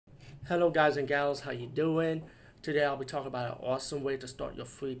Hello, guys and gals. How you doing? Today I'll be talking about an awesome way to start your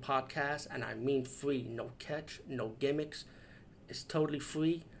free podcast, and I mean free. No catch, no gimmicks. It's totally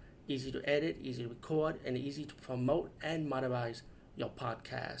free, easy to edit, easy to record, and easy to promote and monetize your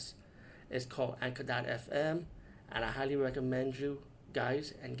podcast. It's called Anchor.fm, and I highly recommend you,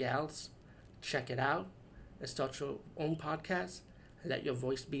 guys and gals, check it out and start your own podcast and let your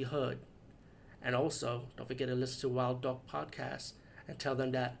voice be heard. And also, don't forget to listen to Wild Dog Podcast and tell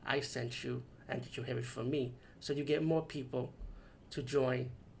them that I sent you and that you hear it from me. So you get more people to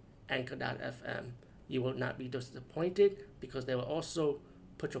join Anchor.fm. You will not be disappointed because they will also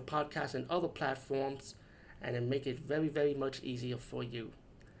put your podcast in other platforms and then make it very, very much easier for you.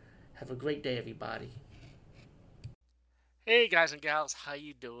 Have a great day, everybody. Hey guys and gals, how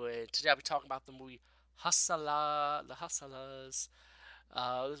you doing? Today I'll be talking about the movie Hustler, The Hustlers.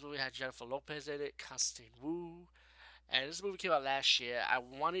 This movie had Jennifer Lopez in it, Constantine Wu, and this movie came out last year. I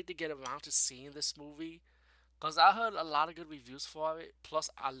wanted to get around to seeing this movie because I heard a lot of good reviews for it. Plus,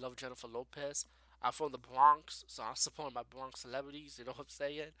 I love Jennifer Lopez. I'm from the Bronx, so I'm supporting my Bronx celebrities. You know what I'm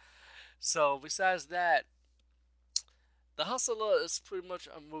saying? So, besides that, The Hustler is pretty much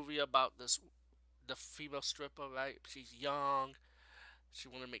a movie about the female stripper, right? She's young. She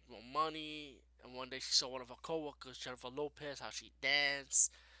wanted to make more money, and one day she saw one of her coworkers, Jennifer Lopez, how she danced.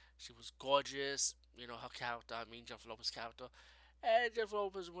 She was gorgeous, her character. I mean, Jennifer Lopez's character, and Jennifer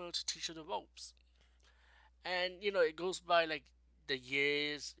Lopez wanted to teach her the ropes. And it goes by like the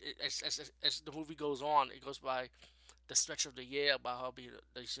years as the movie goes on. It goes by the stretch of the year about her being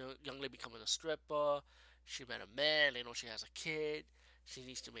this young lady becoming a stripper. She met a man. They know she has a kid. She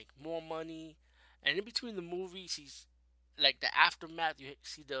needs to make more money, and in between the movie, she's like the aftermath. You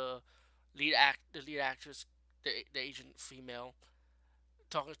see the lead actress, the Asian female,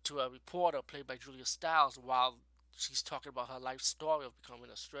 talking to a reporter played by Julia Stiles while she's talking about her life story of becoming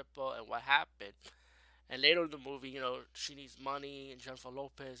a stripper and what happened. And later in the movie, she needs money, and Jennifer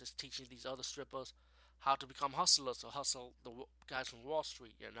Lopez is teaching these other strippers how to become hustlers, to hustle the guys from Wall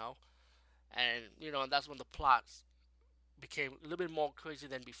Street. And and that's when the plots became a little bit more crazy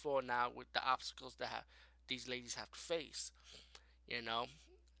than before now with the obstacles that these ladies have to face. You know,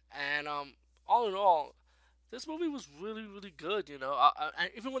 and all in all, this movie was really, really good.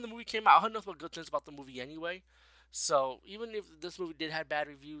 Even when the movie came out, I heard nothing but good things about the movie anyway. So even if this movie did have bad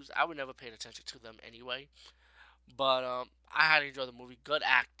reviews, I would never pay attention to them anyway. But I highly enjoyed the movie. Good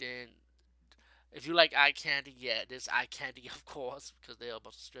acting. If you like eye candy, yeah, there's eye candy, of course, because they're a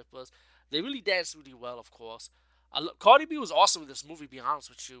bunch of strippers. They really danced really well, of course. Cardi B was awesome in this movie, to be honest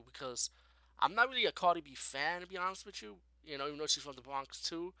with you, because I'm not really a Cardi B fan, to be honest with you. Even though she's from the Bronx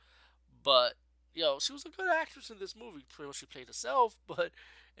too. But she was a good actress in this movie. Pretty much she played herself, but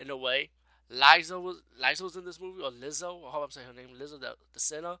in a way, Liza was in this movie, or Lizzo, or how I'm saying her name, Lizzo, the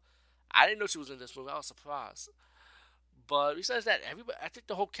singer. I didn't know she was in this movie. I was surprised. But besides that, everybody, I think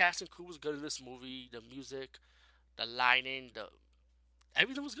the whole cast and crew was good in this movie. The music, the lighting, the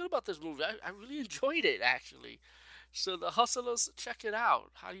everything was good about this movie. I really enjoyed it actually. So the Hustlers, check it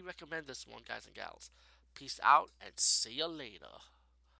out. Highly recommend this one, guys and gals. Peace out and see you later.